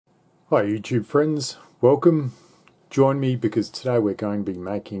Hi YouTube friends, welcome. Join me because today we're going to be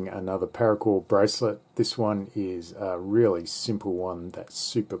making another paracord bracelet. This one is a really simple one that's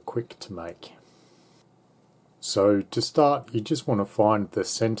super quick to make. So to start, you just want to find the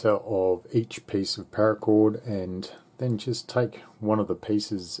center of each piece of paracord and then just take one of the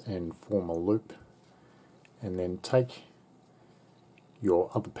pieces and form a loop, and then take your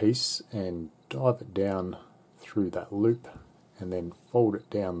other piece and dive it down through that loop and then fold it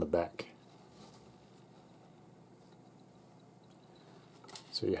down the back.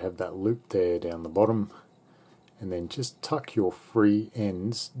 So you have that loop there down the bottom, and then just tuck your free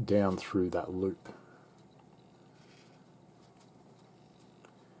ends down through that loop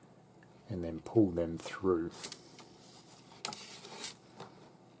and then pull them through.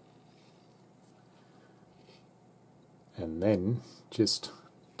 And then just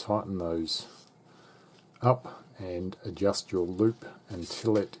tighten those up and adjust your loop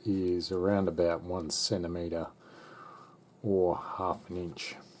until it is around about 1 centimeter or half an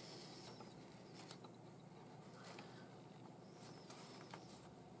inch.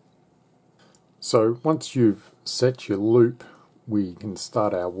 So once you've set your loop, we can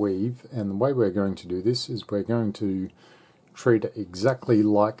start our weave, and the way we're going to do this is we're going to treat it exactly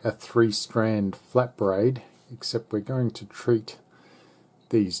like a 3-strand flat braid, except we're going to treat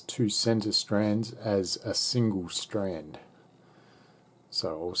these two center strands as a single strand. So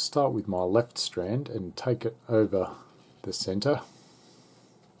I'll start with my left strand and take it over the center.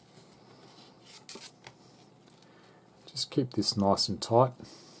 Just keep this nice and tight,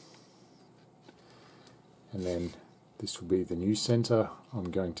 and then this will be the new center.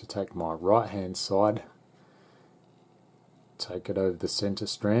 I'm going to take my right hand side, take it over the center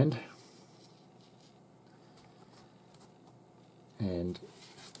strand, and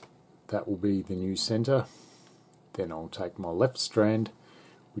that will be the new center. Then I'll take my left strand,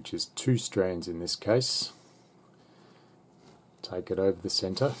 which is 2 strands in this case, take it over the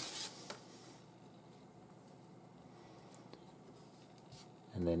center,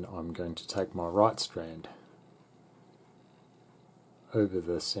 and then I'm going to take my right strand over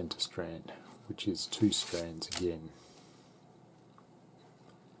the center strand, which is 2 strands again.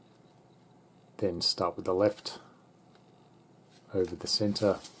 Then start with the left over the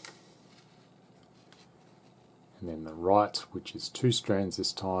center, and then the right, which is 2 strands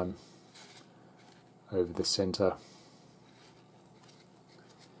this time, over the center,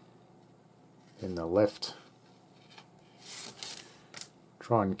 then the left.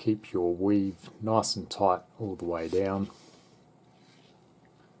 Try and keep your weave nice and tight all the way down.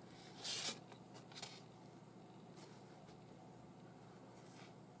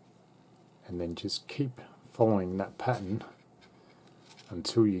 And then just keep following that pattern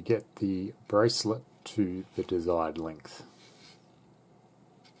until you get the bracelet to the desired length.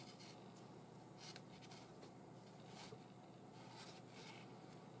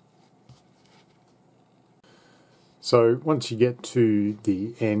 So once you get to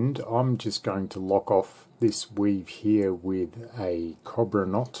the end, I'm just going to lock off this weave here with a cobra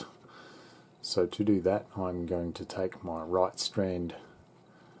knot. So to do that, I'm going to take my right strand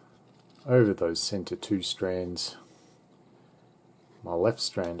over those center 2 strands, my left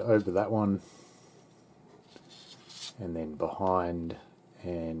strand over that one, and then behind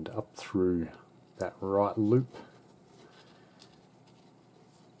and up through that right loop,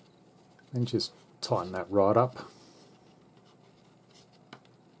 and just tighten that right up.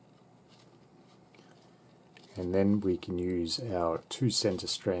 And then we can use our 2 center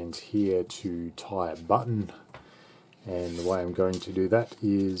strands here to tie a button. And the way I'm going to do that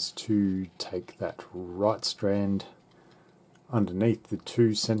is to take that right strand underneath the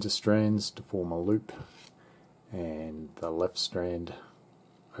 2 center strands to form a loop, and the left strand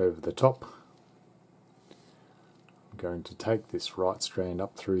over the top. I'm going to take this right strand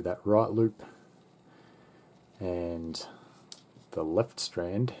up through that right loop, and the left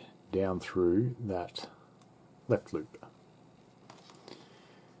strand down through that left loop.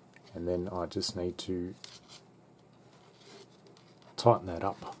 And then I just need to tighten that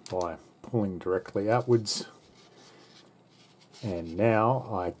up by pulling directly outwards, and now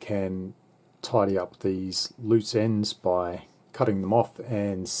I can tidy up these loose ends by cutting them off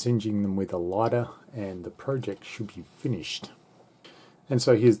and singeing them with a lighter, and the project should be finished. And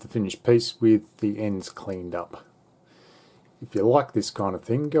so here's the finished piece with the ends cleaned up. If you like this kind of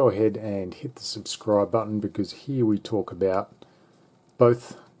thing, go ahead and hit the subscribe button, because here we talk about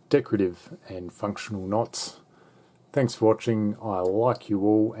both decorative and functional knots. Thanks for watching. I like you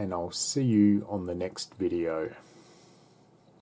all, and I'll see you on the next video.